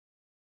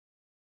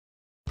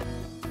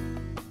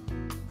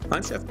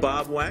I'm Chef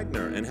Bob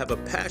Waggoner and have a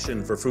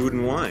passion for food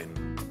and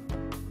wine.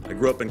 I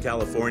grew up in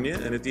California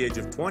and at the age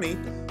of 20,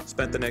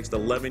 spent the next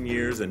 11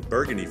 years in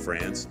Burgundy,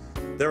 France.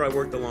 There I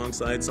worked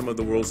alongside some of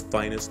the world's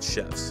finest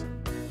chefs.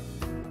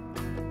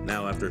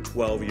 Now, after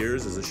 12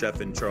 years as a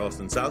chef in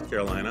Charleston, South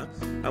Carolina,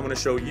 I want to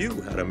show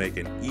you how to make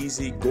an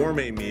easy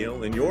gourmet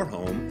meal in your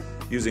home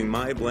using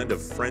my blend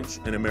of French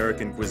and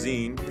American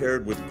cuisine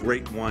paired with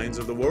great wines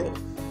of the world.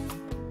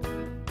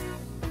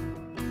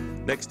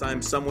 Next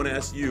time someone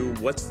asks you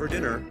what's for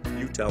dinner,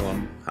 you tell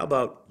them, how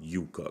about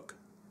uCook?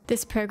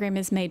 This program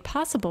is made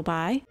possible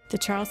by the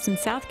Charleston,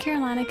 South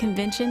Carolina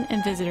Convention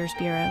and Visitors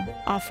Bureau,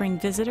 offering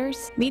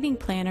visitors, meeting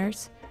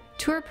planners,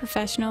 tour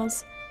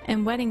professionals,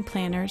 and wedding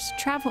planners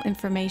travel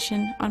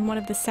information on one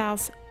of the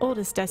South's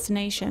oldest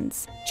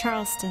destinations,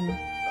 Charleston,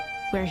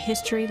 where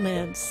history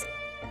lives.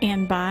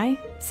 And by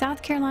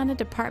South Carolina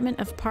Department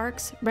of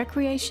Parks,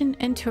 Recreation,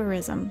 and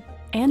Tourism.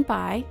 And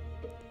by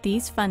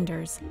these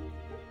funders.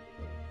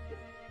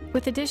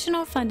 With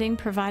additional funding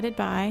provided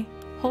by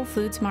Whole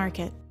Foods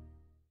Market.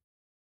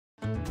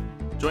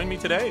 Join me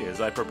today as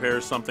I prepare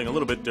something a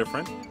little bit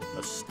different,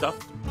 a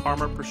stuffed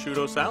Parma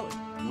prosciutto salad.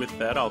 With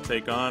that, I'll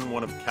take on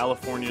one of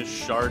California's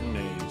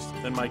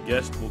Chardonnays. Then my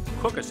guest will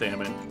cook a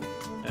salmon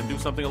and do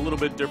something a little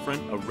bit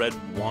different, a red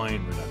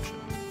wine reduction.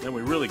 Then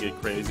we really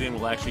get crazy and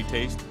we'll actually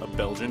taste a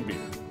Belgian beer.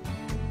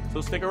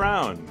 So stick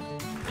around.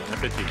 Bon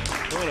appetit.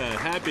 What a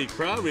happy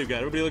crowd we've got.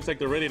 Everybody looks like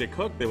they're ready to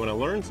cook. They want to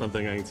learn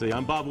something, I can see.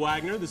 I'm Bob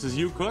Waggoner. This is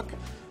uCook,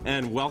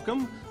 and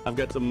welcome. I've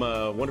got some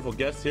wonderful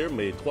guests here,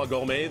 mes trois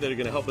gourmets, that are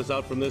going to help us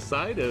out from this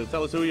side.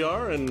 Tell us who you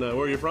are and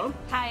where you're from.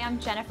 Hi, I'm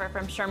Jennifer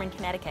from Sherman,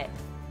 Connecticut.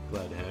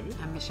 Glad to have you.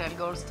 I'm Michelle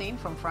Goldstein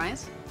from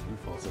France.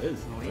 Française.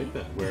 I like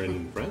that. Where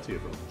in France are you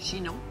from?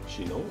 Chinon.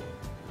 Chinon.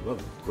 I love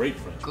it. Great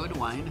French. Good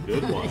wine.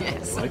 Good wine.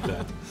 Yes. I like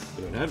that.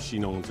 We don't have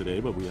Chinon today,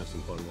 but we have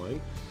some fun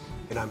wine.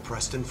 And I'm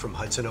Preston from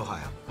Hudson,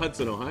 Ohio.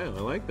 Hudson, Ohio. I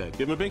like that.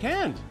 Give him a big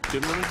hand.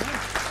 Give him a big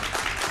hand.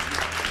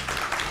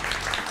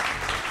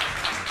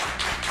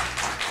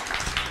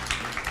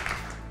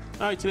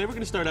 All right, today we're going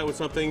to start out with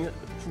something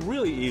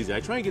really easy. I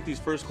try and get these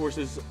first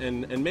courses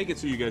and make it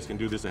so you guys can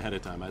do this ahead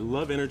of time. I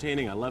love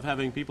entertaining. I love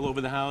having people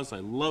over the house. I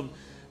love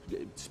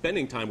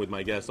spending time with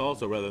my guests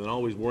also, rather than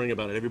always worrying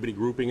about it. Everybody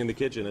grouping in the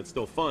kitchen. It's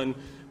still fun,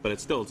 but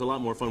it's a lot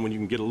more fun when you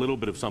can get a little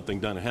bit of something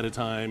done ahead of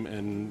time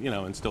and,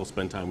 and still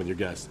spend time with your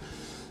guests.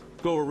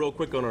 Go over real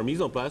quick on our mise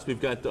en place.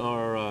 We've got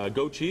our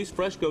goat cheese,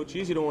 fresh goat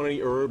cheese. You don't want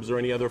any herbs or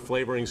any other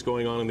flavorings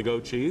going on in the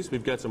goat cheese.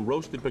 We've got some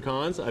roasted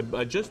pecans.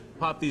 I just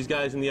popped these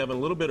guys in the oven a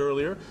little bit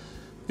earlier.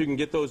 If you can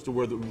get those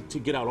to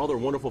get out all their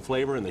wonderful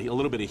flavor and a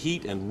little bit of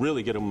heat and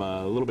really get them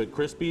a little bit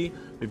crispy.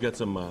 We've got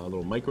some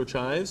little micro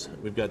chives.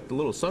 We've got the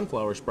little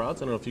sunflower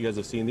sprouts. I don't know if you guys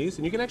have seen these.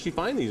 And you can actually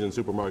find these in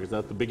supermarkets.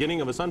 That's the beginning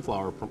of a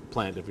sunflower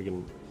plant, if you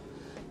can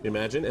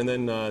imagine. And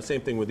then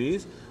same thing with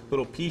these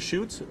little pea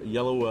shoots,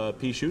 yellow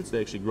pea shoots. They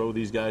actually grow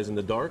these guys in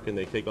the dark, and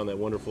they take on that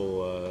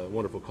wonderful,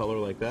 wonderful color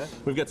like that.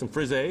 We've got some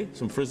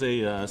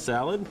frisée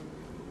salad,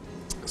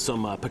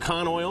 some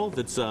pecan oil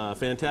that's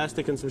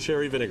fantastic, and some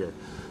sherry vinegar.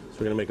 So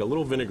we're going to make a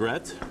little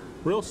vinaigrette,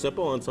 real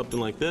simple on something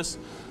like this.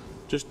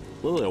 Just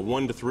a little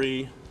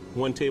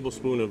 1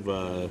 tablespoon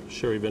of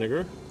sherry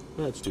vinegar.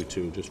 Let's do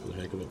 2 just for the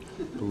heck of it.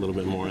 Put a little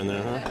bit more in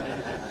there, huh?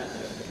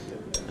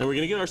 And we're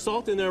going to get our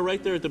salt in there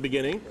right there at the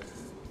beginning,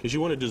 because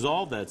you want to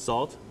dissolve that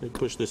salt. Let me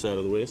push this out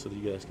of the way so that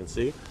you guys can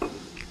see. A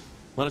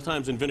lot of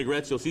times in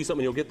vinaigrettes, you'll see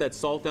something, you'll get that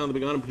salt down the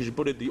bottom because you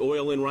put the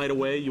oil in right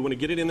away. You want to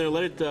get it in there,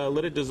 let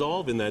it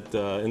dissolve in that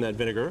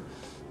vinegar.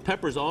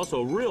 Pepper's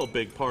also a real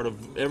big part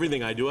of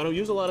everything I do. I don't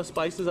use a lot of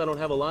spices. I don't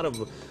have a lot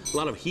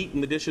of heat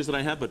in the dishes that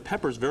I have, but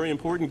pepper's very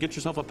important. Get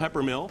yourself a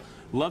pepper mill.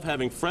 Love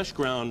having fresh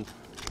ground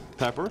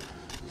pepper.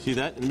 See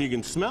that? And you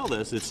can smell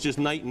this. It's just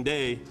night and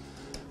day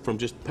from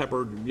just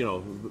peppered,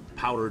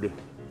 powdered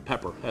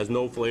pepper. Has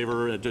no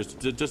flavor. It just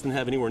doesn't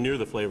have anywhere near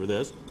the flavor of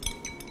this.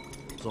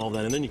 Dissolve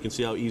that in, then you can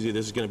see how easy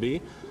this is going to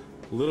be.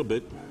 A little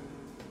bit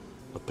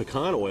of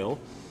pecan oil,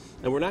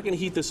 and we're not going to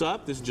heat this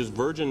up. This is just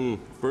virgin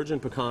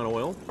pecan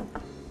oil,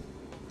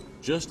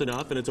 just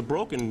enough, and it's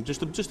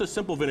just a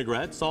simple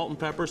vinaigrette. Salt and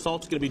pepper.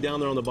 Salt's going to be down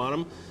there on the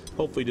bottom,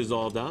 hopefully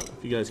dissolved out.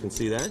 If you guys can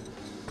see that.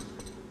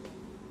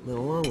 Now,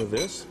 along with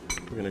this,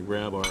 we're going to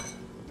grab our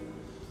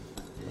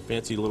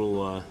fancy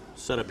little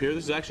setup here.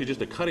 This is actually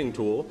just a cutting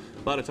tool.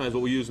 A lot of times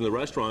what we use in the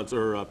restaurants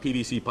are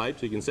PVC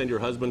pipes. You can send your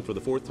husband for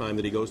the 4th time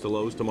that he goes to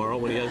Lowe's tomorrow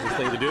when he has this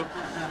thing to do.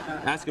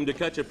 Ask him to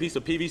cut you a piece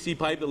of PVC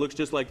pipe that looks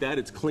just like that.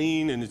 It's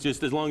clean, and it's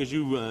just as long as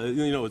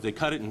they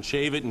cut it and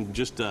shave it and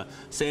just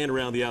sand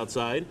around the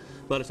outside.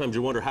 A lot of times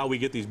you wonder how we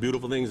get these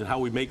beautiful things and how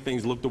we make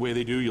things look the way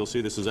they do. You'll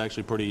see this is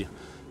actually pretty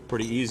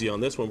easy on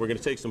this one. We're going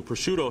to take some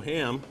prosciutto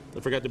ham. I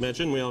forgot to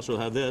mention, we also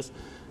have this.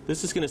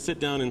 This is going to sit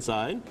down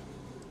inside.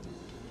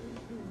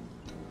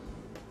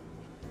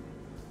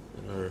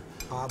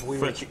 Bob,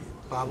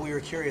 we were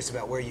curious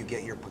about where you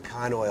get your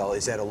pecan oil.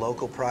 Is that a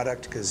local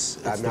product? Because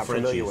I'm not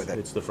familiar with it.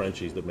 It's the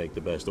Frenchies that make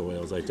the best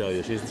oils, I tell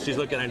you. She's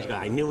looking at it and she's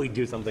going, I knew we'd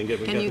do something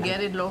different. Can you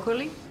get it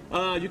locally?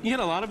 You can get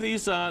a lot of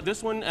these.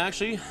 This one,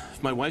 actually,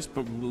 my wife's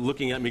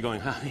looking at me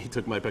going, he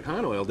took my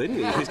pecan oil, didn't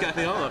he? He's got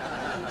me all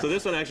up. So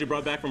this one I actually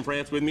brought back from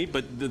France with me,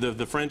 but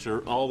the French are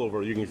all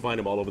over. You can find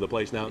them all over the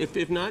place now.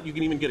 If not, you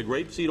can even get a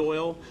grapeseed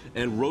oil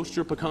and roast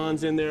your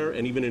pecans in there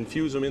and even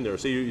infuse them in there.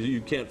 So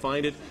you can't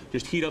find it,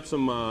 just heat up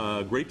some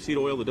grapeseed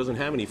oil that doesn't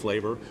have any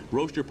flavor,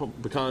 roast your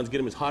pecans, get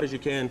them as hot as you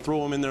can,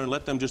 throw them in there and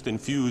let them just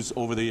infuse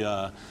over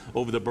the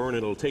burn.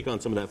 It'll take on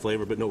some of that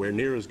flavor, but nowhere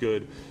near as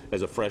good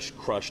as a fresh,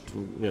 crushed,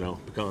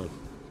 pecan.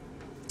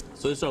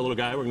 So this is our little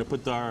guy. We're going to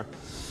put our,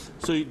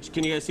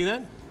 can you guys see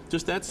that?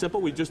 Just that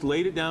simple. We just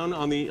laid it down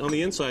on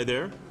the inside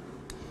there.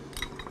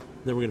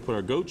 Then we're going to put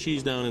our goat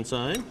cheese down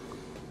inside.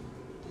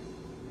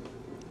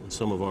 And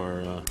some of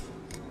our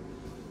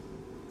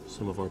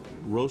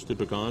roasted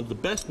pecans. The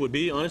best would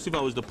be, honestly, if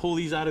I was to pull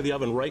these out of the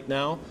oven right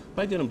now,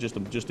 but I did them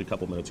just a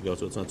couple minutes ago,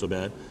 so it's not so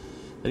bad.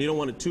 And you don't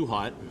want it too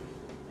hot,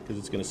 because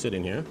it's going to sit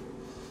in here.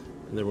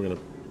 And then we're going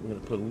to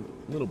put a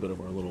little bit of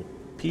our little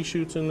pea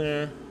shoots in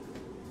there.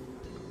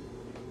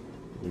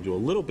 We do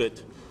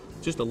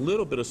just a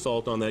little bit of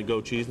salt on that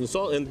goat cheese.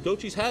 And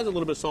goat cheese has a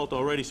little bit of salt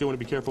already, so you want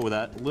to be careful with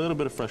that. A little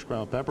bit of fresh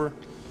ground pepper.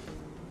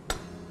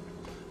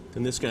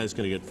 Then this guy's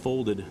going to get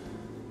folded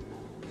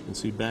and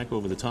see back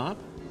over the top.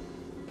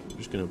 I'm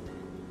just going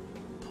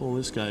to pull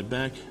this guy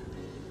back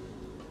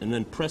and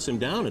then press him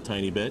down a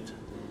tiny bit.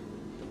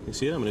 You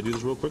see that? I'm going to do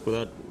this real quick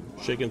without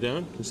shaking it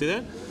down. You see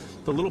that?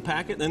 The little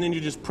packet, and then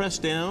you just press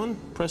down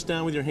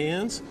with your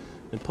hands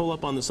and pull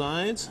up on the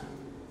sides.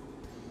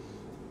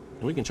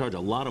 And we can charge a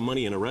lot of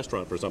money in a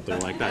restaurant for something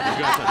like that.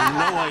 You guys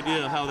have no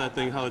idea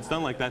how it's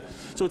done like that.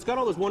 So it's got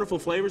all those wonderful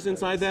flavors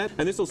inside that,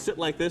 and this will sit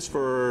like this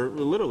for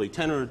literally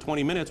 10 or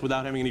 20 minutes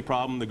without having any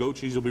problem. The goat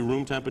cheese will be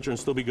room temperature and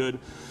still be good.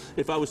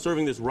 If I was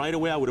serving this right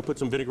away, I would have put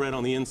some vinaigrette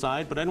on the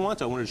inside, but I didn't want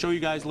to. I wanted to show you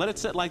guys, let it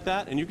sit like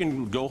that, and you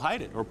can go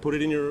hide it or put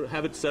it in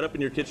have it set up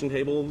in your kitchen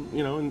table,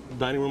 in the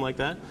dining room like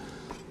that.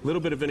 A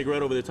little bit of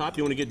vinaigrette over the top.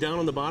 You want to get down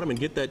on the bottom and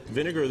get that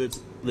vinegar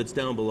that's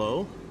down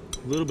below.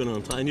 A little bit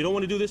on top. And you don't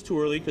want to do this too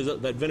early,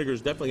 because that vinegar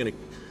is definitely going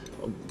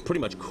to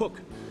pretty much cook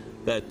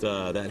that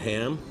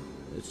ham.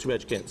 It's too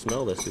bad you can't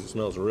smell this, because it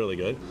smells really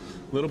good.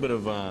 A little bit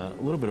of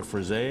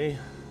frisée.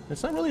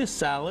 It's not really a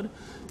salad,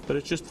 but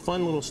it's just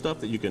fun little stuff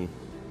that you can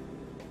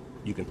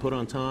put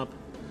on top.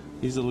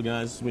 These little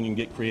guys, when you can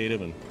get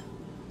creative and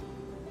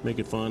make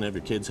it fun, have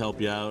your kids help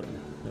you out,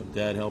 have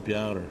dad help you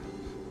out, or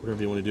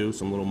whatever you want to do.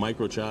 Some little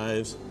micro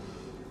chives,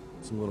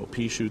 some little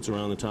pea shoots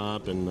around the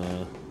top, and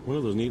one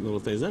of those neat little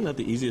things. Is that not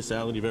the easiest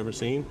salad you've ever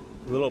seen?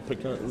 Is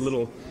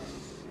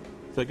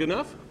that good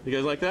enough? You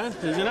guys like that?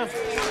 Is it enough?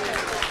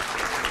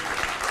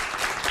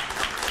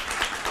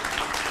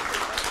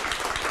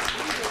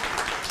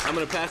 I'm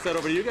going to pass that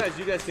over to you guys.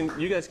 You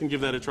guys can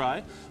give that a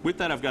try. With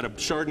that, I've got a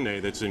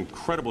Chardonnay that's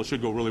incredible. It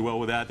should go really well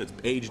with that. That's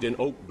aged in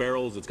oak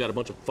barrels. It's got a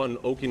bunch of fun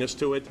oakiness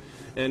to it,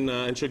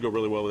 and should go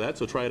really well with that.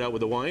 So try it out with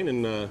the wine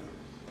and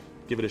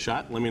give it a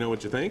shot. Let me know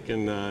what you think.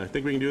 And I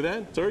think we can do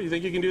that. Sir, you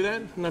think you can do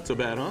that? Not so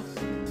bad, huh?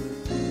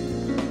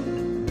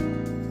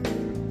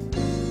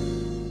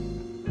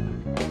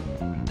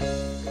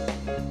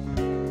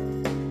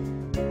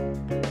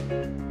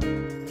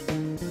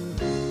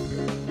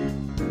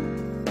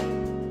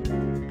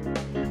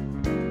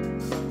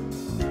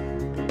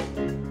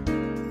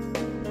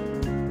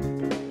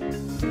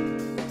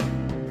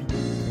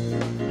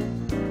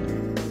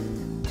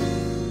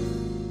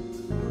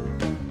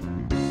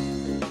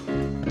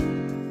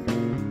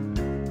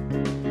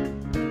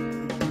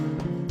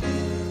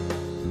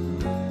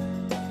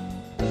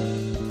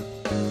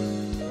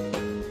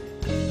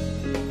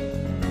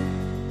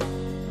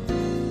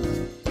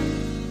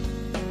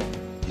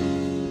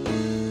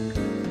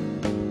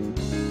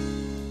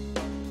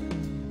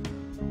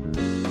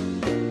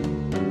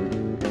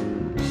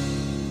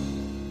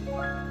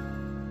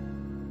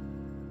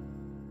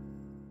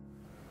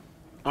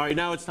 All right,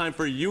 now it's time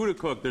for you to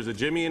cook. There's a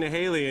Jimmy and a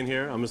Haley in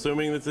here. I'm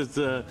assuming this is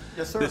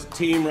yes, sir. This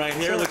team right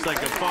here. Looks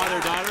like a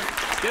father-daughter.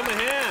 Give them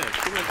a hand.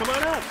 Come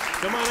on up.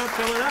 Come on up.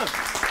 Come on up.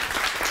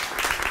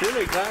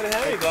 Jimmy, glad to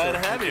have you. Glad to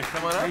have you.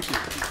 Come on up. Thank you.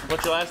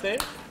 What's your last name?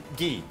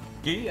 Guy.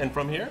 Guy, and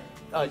from here?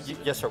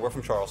 Yes, sir. We're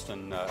from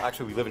Charleston.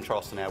 Actually, we live in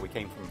Charleston now. We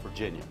came from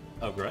Virginia.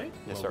 Oh, great.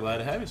 Yes, well, sir. Glad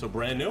to have you. So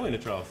brand new into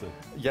Charleston.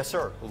 Yes,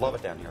 sir. Love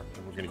it down here.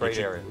 Great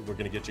area. We're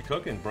going to get you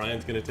cooking.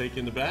 Brian's going to take you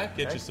in the back,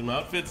 get you some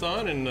outfits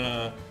on,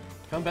 and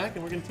come back,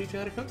 and we're going to teach you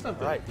how to cook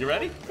something. All right. You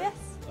ready? Yes.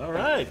 All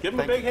right. Give him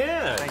a big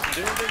hand. Thank you.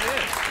 Give him a big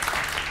hand.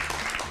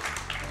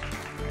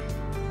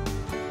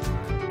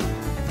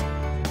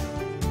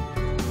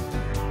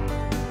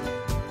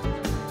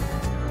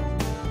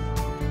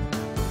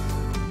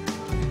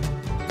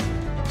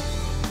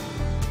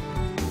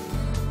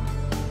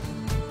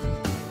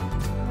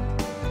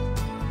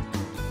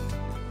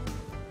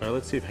 All right,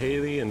 let's see if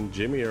Haley and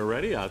Jimmy are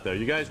ready out there.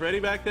 You guys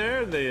ready back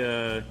there? They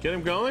get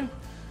them going?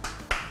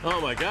 Oh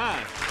my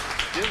gosh.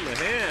 Give them a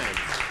hand.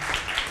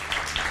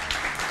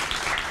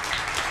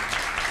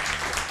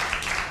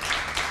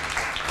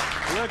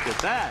 Look at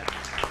that.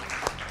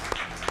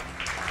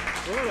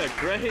 What a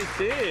great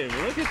team.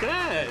 Look at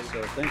that.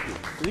 So thank you.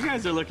 You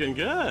guys are looking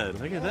good.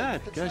 Look at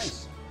that. That's Gosh.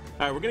 nice.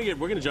 All right,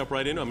 we're gonna jump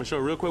right in. I'm gonna show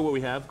real quick what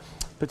we have.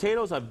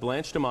 Potatoes, I've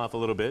blanched them off a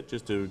little bit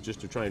just to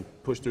try and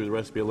push through the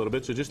recipe a little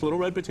bit. So just little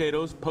red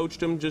potatoes, poached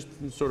them, just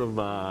sort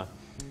of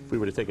if we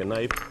were to take a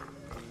knife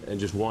and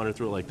just wander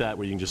through it like that,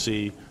 where you can just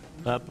see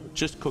up,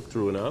 just cooked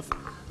through enough.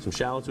 Some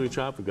shallots we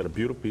chopped. We've got a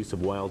beautiful piece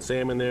of wild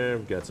salmon there.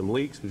 We've got some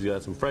leeks. We've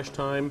got some fresh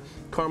thyme.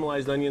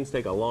 Caramelized onions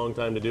take a long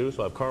time to do,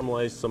 so I've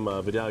caramelized some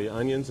Vidalia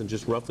onions and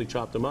just roughly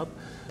chopped them up.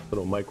 A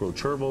little micro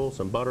chervil,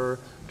 some butter.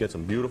 Get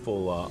some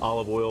beautiful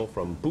olive oil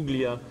from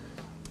Puglia,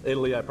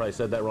 Italy. I probably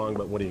said that wrong,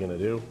 but what are you going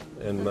to do?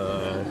 And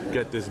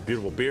get this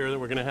beautiful beer that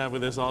we're going to have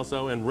with this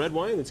also, and red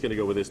wine that's going to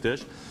go with this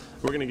dish.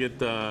 We're going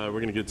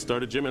to get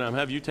started. Jim, and I'll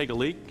have you take a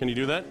leak. Can you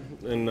do that?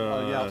 And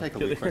Yeah, I'll take a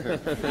leak right here.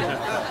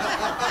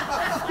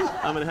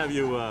 I'm going to have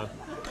you.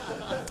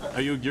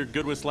 You're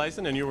good with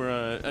slicing, and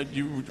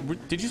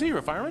did you say you were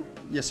a fireman?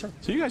 Yes, sir.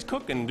 So you guys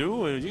cook and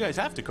do. You guys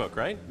have to cook,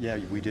 right? Yeah,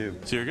 we do.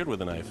 So you're good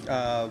with a knife.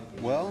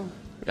 Well,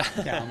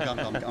 yeah,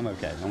 I'm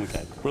okay. I'm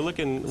okay. We're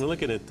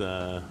looking at.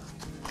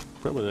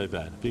 Probably like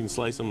that. If you can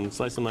slice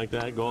them like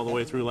that, go all the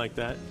way through like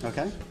that.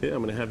 Okay. Yeah,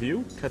 I'm going to have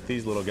you cut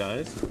these little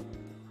guys.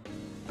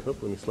 Oh,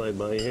 let me slide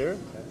by here.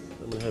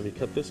 I'm going to have you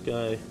cut this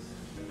guy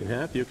in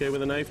half. You okay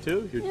with a knife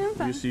too?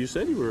 You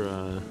said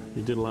you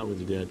did a lot with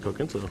your dad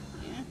cooking, so I'm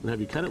going to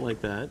have you cut it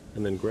like that,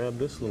 and then grab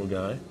this little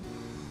guy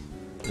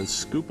and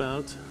scoop it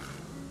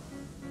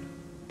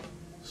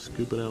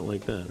out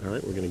like that. All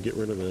right, we're going to get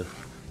rid of the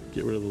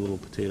little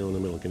potato in the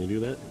middle. Can you do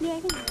that? Yeah, I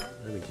can do it.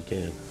 I think you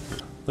can.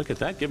 Look at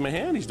that. Give him a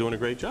hand. He's doing a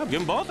great job. Give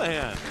them both a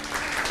hand.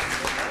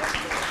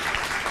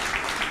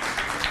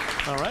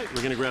 All right,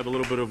 we're going to grab a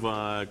little bit of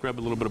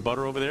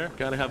butter over there.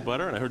 Got to have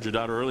butter. And I heard your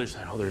daughter earlier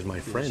say, "Oh, there's my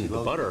friend,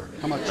 the butter."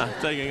 How much? I'm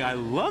thinking, I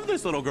love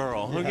this little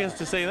girl. Who gets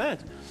to say that?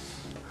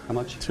 How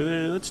much?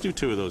 Let's do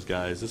 2 of those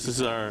guys. This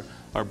is our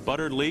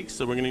buttered leeks,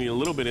 so we're going to need a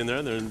little bit in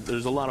there.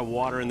 There's a lot of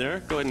water in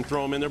there. Go ahead and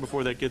throw them in there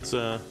before that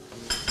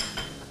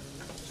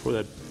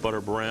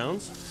butter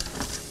browns.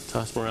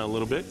 Toss them around a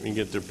little bit. You can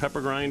get their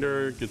pepper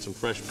grinder, get some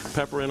fresh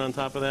pepper in on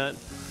top of that.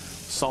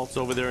 Salt's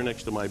over there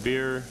next to my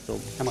beer.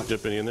 Don't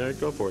dip any in there.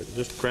 Go for it.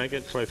 Just crank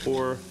it. Try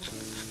 4.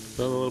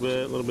 A little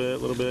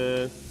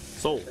bit.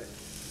 Salt.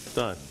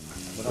 Done.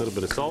 A little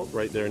bit of salt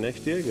right there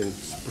next to you. You can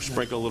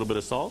sprinkle a little bit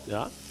of salt.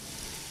 Yeah.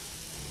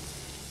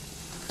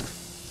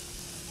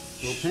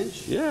 Little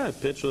pinch? Yeah,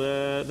 pinch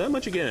that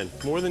much again.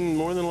 More than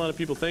a lot of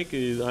people think.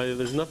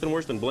 There's nothing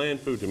worse than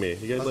bland food to me.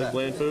 You guys like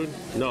bland food?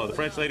 No, the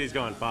French lady's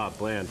gone. Bob,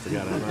 bland.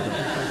 Forgot it.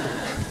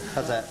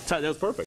 How's that? That was perfect.